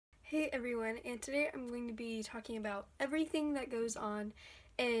everyone, and today I'm going to be talking about everything that goes on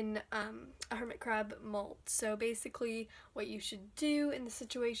in a hermit crab molt. So basically what you should do in the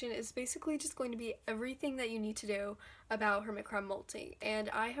situation is basically just going to be everything that you need to do about hermit crab molting. And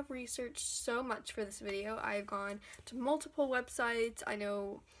I have researched so much for this video. I've gone to multiple websites. I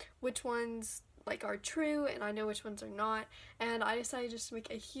know which ones are true and I know which ones are not, and I decided just to make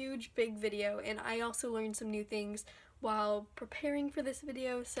a huge big video. And I also learned some new things while preparing for this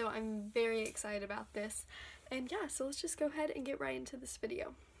video, so I'm very excited about this. And yeah, so let's just go ahead and get right into this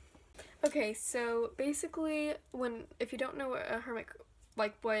video. Okay, so basically if you don't know what a hermit,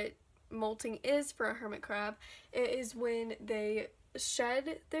 what molting is for a hermit crab, it is when they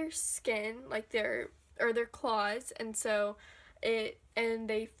shed their skin, their claws, and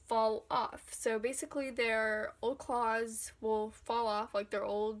they fall off. So basically their old claws will fall off, their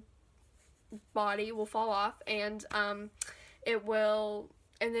old body will fall off, and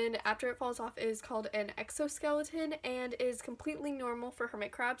then after it falls off, it is called an exoskeleton and is completely normal for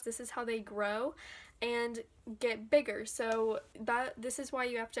hermit crabs. This is how they grow and get bigger. So this is why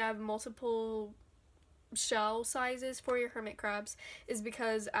you have to have multiple shell sizes for your hermit crabs, is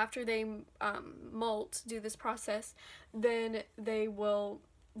because after they do this process, then they will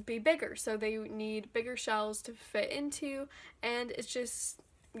be bigger. So they need bigger shells to fit into, and it's just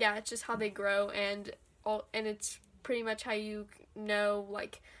how they grow, and it's pretty much how you know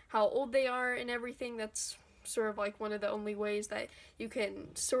how old they are and everything. That's sort of one of the only ways that you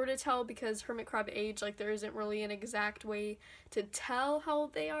can sort of tell, because hermit crab age, there isn't really an exact way to tell how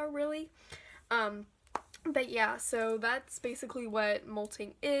old they are really. But yeah, so that's basically what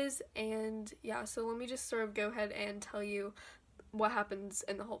molting is. And yeah, so let me just sort of go ahead and tell you what happens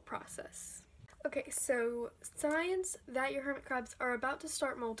in the whole process. Okay, so signs that your hermit crabs are about to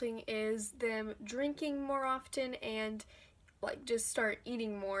start molting is them drinking more often and just start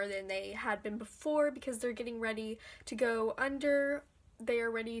eating more than they had been before, because they're getting ready to go under. They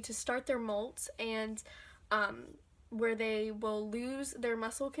are ready to start their molts, and where they will lose their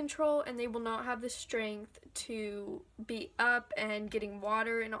muscle control and they will not have the strength to be up and getting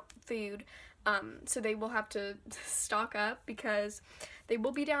water and food. So they will have to stock up, because they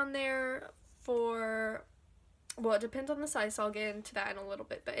will be down there for, well, it depends on the size, so I'll get into that in a little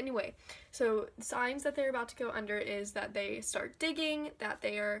bit. But anyway, so signs that they're about to go under is that they start digging, that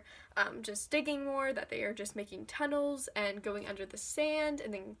they are just digging more, that they are just making tunnels and going under the sand,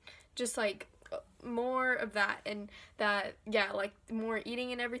 and then just more of that, and that, yeah, more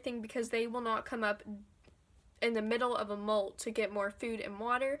eating and everything, because they will not come up in the middle of a molt to get more food and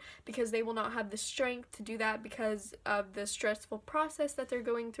water, because they will not have the strength to do that because of the stressful process that they're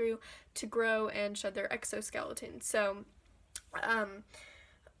going through to grow and shed their exoskeleton. So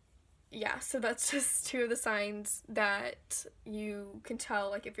yeah, so that's just two of the signs that you can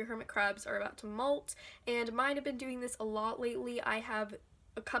tell if your hermit crabs are about to molt. And mine have been doing this a lot lately. I have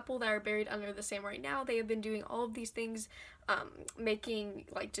a couple that are buried under the sand right now. They have been doing all of these things, making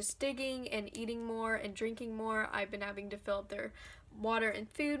just digging and eating more and drinking more. I've been having to fill up their water and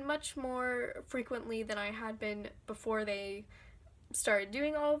food much more frequently than I had been before they started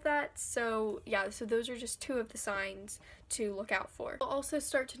doing all of that. So yeah, so those are just two of the signs to look out for. You'll also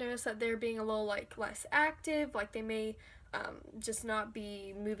start to notice that they're being a little less active, they may just not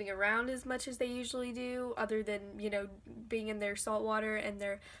be moving around as much as they usually do, other than, being in their salt water and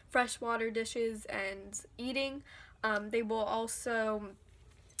their freshwater dishes and eating. They will also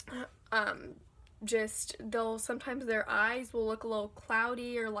sometimes their eyes will look a little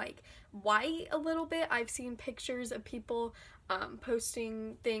cloudy or white a little bit. I've seen pictures of people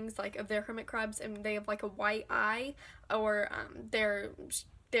posting things of their hermit crabs, and they have a white eye, or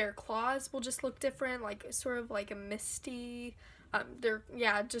their claws will just look different, sort of a misty, they're,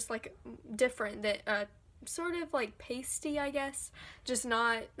 yeah, just different, that sort of pasty, I guess, just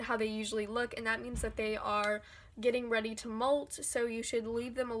not how they usually look, and that means that they are getting ready to molt, so you should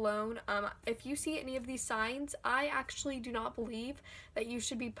leave them alone. If you see any of these signs, I actually do not believe that you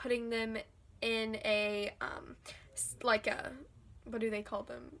should be putting them in a, what do they call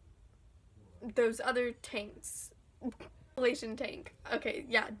them? Those other tanks. Isolation tank. Okay,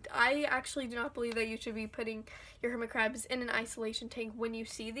 yeah, I actually do not believe that you should be putting your hermit crabs in an isolation tank when you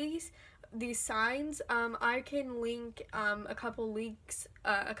see these signs. I can link a couple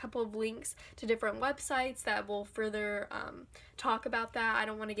of links to different websites that will further talk about that. I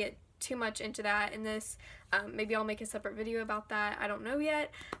don't want to get too much into that in this. Maybe I'll make a separate video about that. I don't know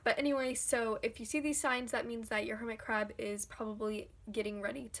yet. But anyway, so if you see these signs, that means that your hermit crab is probably getting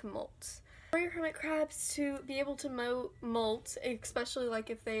ready to molt. For your hermit crabs to be able to molt, especially like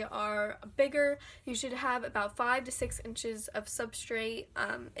if they are bigger, you should have about 5 to 6 inches of substrate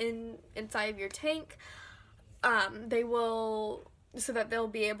inside of your tank. They will, so that they'll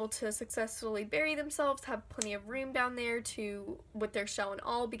be able to successfully bury themselves, have plenty of room down there to with their shell and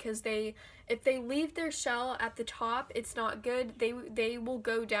all, because if they leave their shell at the top, it's not good. They will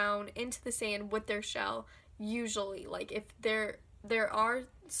go down into the sand with their shell usually. Like if there are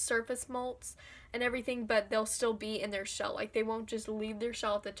surface molts and everything, but they'll still be in their shell. Like they won't just leave their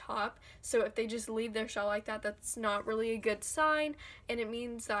shell at the top. So if they just leave their shell like that, that's not really a good sign, and it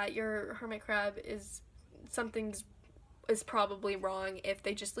means that your hermit crab is probably wrong if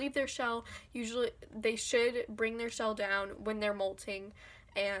they just leave their shell. Usually they should bring their shell down when they're molting,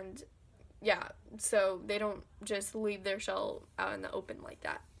 and yeah, so they don't just leave their shell out in the open like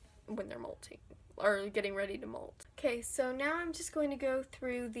that when they're molting or getting ready to molt. Okay, so now I'm just going to go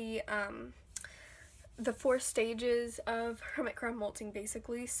through the 4 stages of hermit crab molting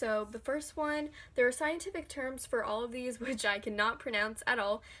basically. So the first one, there are scientific terms for all of these which I cannot pronounce at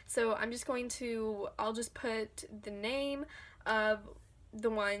all, so I'll just put the name of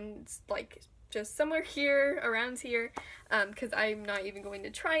the ones like just somewhere here, around here, because I'm not even going to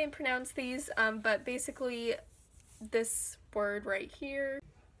try and pronounce these, but basically this word right here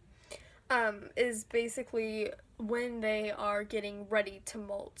is basically when they are getting ready to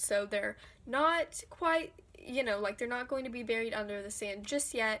molt. So they're not quite, like they're not going to be buried under the sand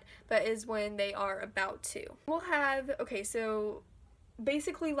just yet, but is when they are about to. We'll have, okay, so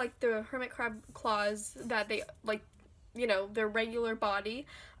basically like the hermit crab claws that they, like, their regular body,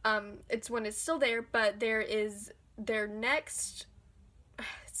 it's when it's still there, but there is their next,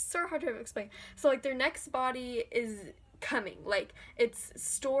 it's so hard to explain. So like their next body is coming, like it's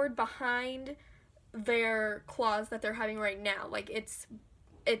stored behind their claws that they're having right now, like it's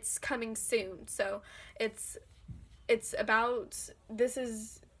coming soon. So it's about, this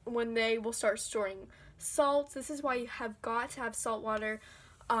is when they will start storing salts. This is why you have got to have salt water.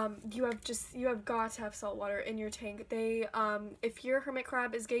 You have got to have salt water in your tank. If your hermit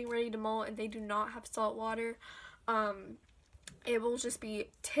crab is getting ready to molt and they do not have salt water, it will just be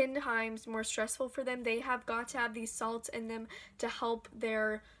 10 times more stressful for them. They have got to have these salts in them to help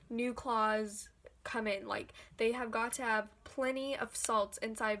their new claws come in. Like they have got to have plenty of salts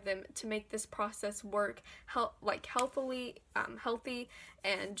inside of them to make this process work healthy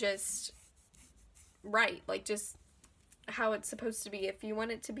and just right, like just how it's supposed to be. If you want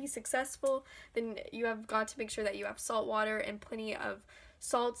it to be successful, then you have got to make sure that you have salt water and plenty of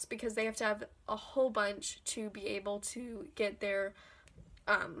salts, because they have to have a whole bunch to be able to get their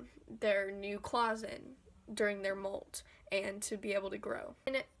new claws in during their molt and to be able to grow.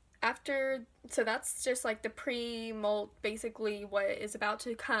 And so that's just like the pre-molt, basically what is about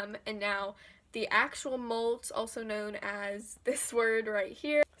to come, and now the actual molt, also known as this word right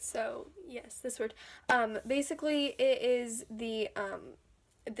here. So yes, this word. Basically it is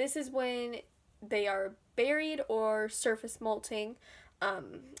this is when they are buried or surface molting.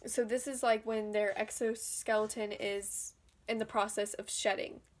 So this is like when their exoskeleton is in the process of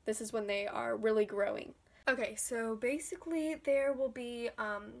shedding. This is when they are really growing. Okay, so basically there will be,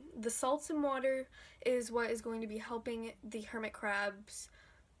 the salts and water is what is going to be helping the hermit crab's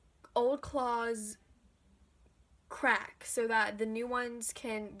old claws crack so that the new ones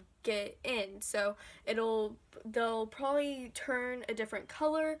can get in. So they'll probably turn a different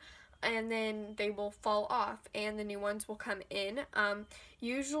color, and then they will fall off and the new ones will come in.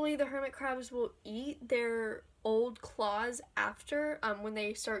 Usually the hermit crabs will eat their old claws after, when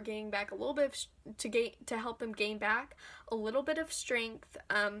they start gaining back a little bit to help them gain back a little bit of strength.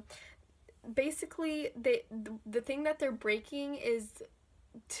 Basically the thing that they're breaking is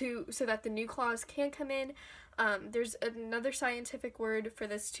so that the new claws can come in. There's another scientific word for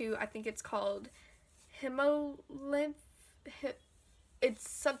this too. I think it's called hemolymph. It's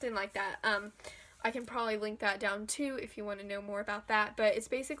something like that. I can probably link that down too if you want to know more about that. But it's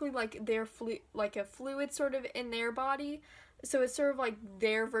basically like like a fluid sort of in their body. So it's sort of like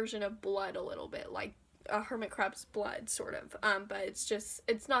their version of blood a little bit, like a hermit crab's blood sort of. But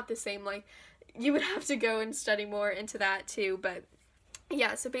it's not the same. Like you would have to go and study more into that too. But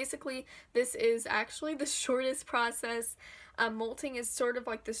yeah, so basically this is actually the shortest process. Molting is sort of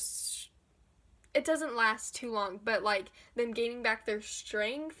like this. It doesn't last too long, but like them gaining back their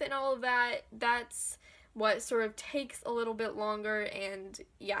strength and all of that, that's what sort of takes a little bit longer. And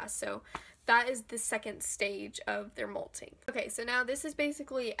yeah, so that is the second stage of their molting. Okay, so now this is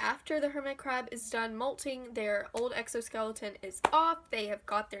basically after the hermit crab is done molting, their old exoskeleton is off, they have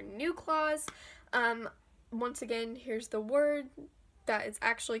got their new claws. Once again, here's the word that it's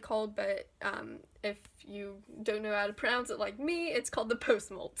actually called, but if you don't know how to pronounce it like me, it's called the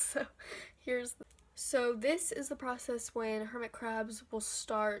post-molt. So this is the process when hermit crabs will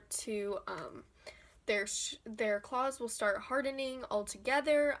start to their claws will start hardening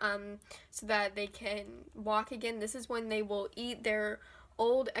altogether, so that they can walk again. This is when they will eat their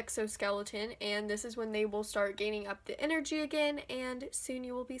old exoskeleton, and this is when they will start gaining up the energy again, and soon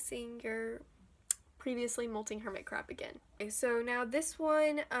you will be seeing your previously molting hermit crab again. Okay, so now this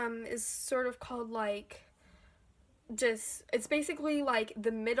one is sort of called like it's basically like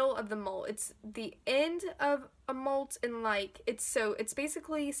the middle of the molt. It's the end of a molt, and like it's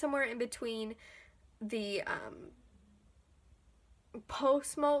basically somewhere in between the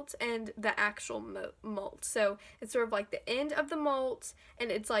post molt and the actual molt. So it's sort of like the end of the molt,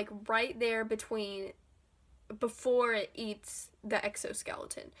 and it's like right there between before it eats the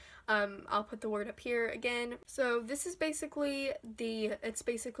exoskeleton. I'll put the word up here again. So this is basically it's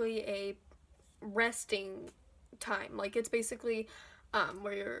basically a resting time. Like it's basically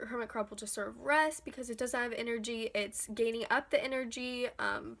where your hermit crab will just sort of rest because it doesn't have energy. It's gaining up the energy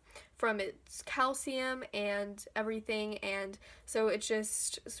from its calcium and everything, and so it's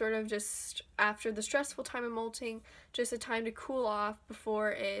just sort of just after the stressful time of molting, just a time to cool off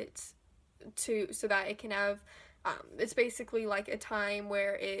before so that it can have it's basically like a time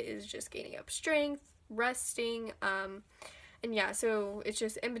where it is just gaining up strength, resting, and yeah, so it's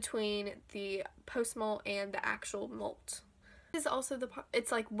just in between the post molt and the actual molt. This is also the part,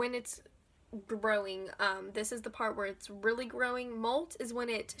 it's like when it's growing. This is the part where it's really growing. Molt is when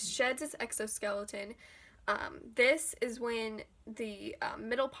it sheds its exoskeleton. This is when the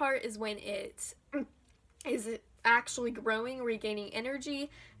middle part is when it is actually growing, regaining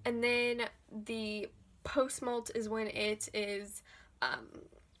energy, and then the post molt is when it is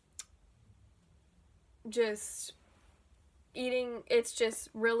just eating, it's just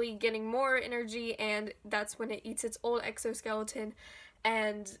really getting more energy, and that's when it eats its old exoskeleton.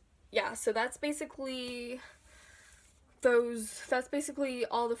 And yeah, so that's basically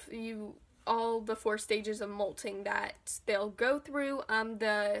all the 4 stages of molting that they'll go through.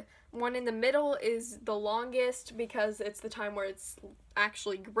 The one in the middle is the longest because it's the time where it's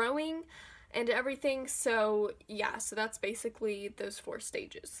actually growing and everything. So yeah, so that's basically those 4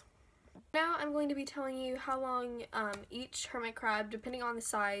 stages. Now I'm going to be telling you how long each hermit crab, depending on the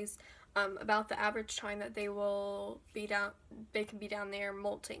size, about the average time that they can be down there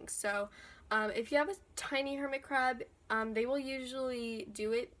molting. So if you have a tiny hermit crab, they will usually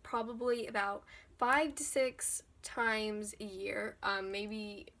do it probably about 5 to 6 times a year,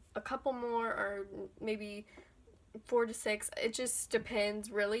 maybe a couple more, or maybe 4 to 6. It just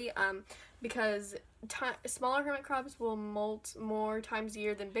depends really, because smaller hermit crabs will molt more times a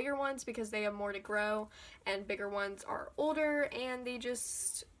year than bigger ones because they have more to grow, and bigger ones are older and they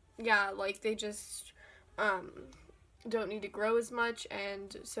just don't need to grow as much,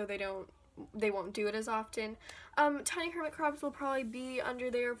 and so they won't do it as often. Tiny hermit crabs will probably be under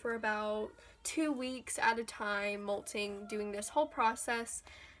there for about 2 weeks at a time, molting, doing this whole process.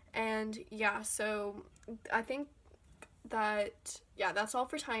 And yeah, so I think that's all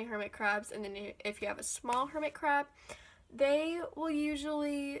for tiny hermit crabs. And then if you have a small hermit crab, they will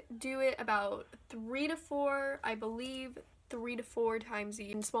usually do it about 3 to 4, I believe, 3 to 4 times a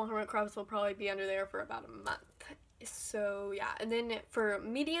year. And small hermit crabs will probably be under there for about a month. So yeah, and then for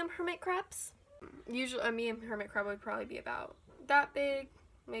medium hermit crabs, usually a medium hermit crab would probably be about that big,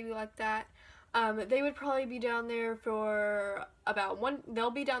 maybe like that. They would probably be down there for about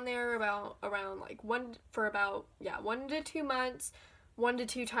they'll be down there around like 1 to 2 months, 1 to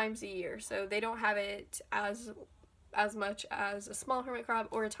 2 times a year. So they don't have it as much as a small hermit crab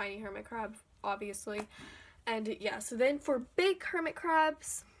or a tiny hermit crab, obviously. And yeah, so then for big hermit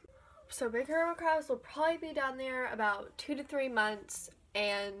crabs, big hermit crabs will probably be down there about 2 to 3 months,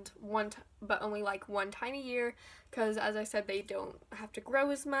 and but only like 1 tiny year, because as I said, they don't have to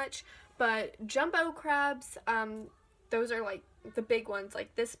grow as much. But jumbo crabs, those are like the big ones,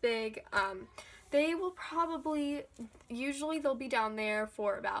 like this big. They will usually they'll be down there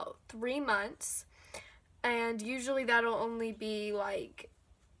for about 3 months, and usually that'll only be like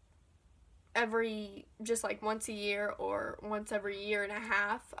just like once a year or once every year and a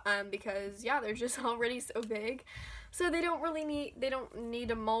half, because yeah, they're just already so big, so they don't need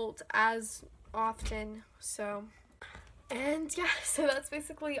to molt as often. So, and yeah, so that's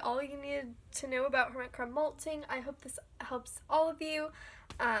basically all you needed to know about hermit crab molting. I hope this helps all of you.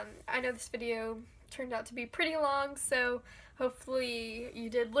 I know this video turned out to be pretty long, so hopefully you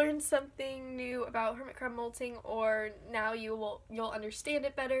did learn something new about hermit crab molting, or now you'll understand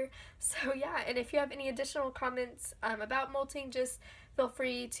it better. So yeah, and if you have any additional comments about molting, just feel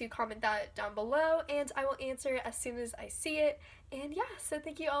free to comment that down below, and I will answer it as soon as I see it. And yeah, so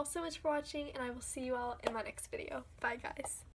thank you all so much for watching, and I will see you all in my next video. Bye guys.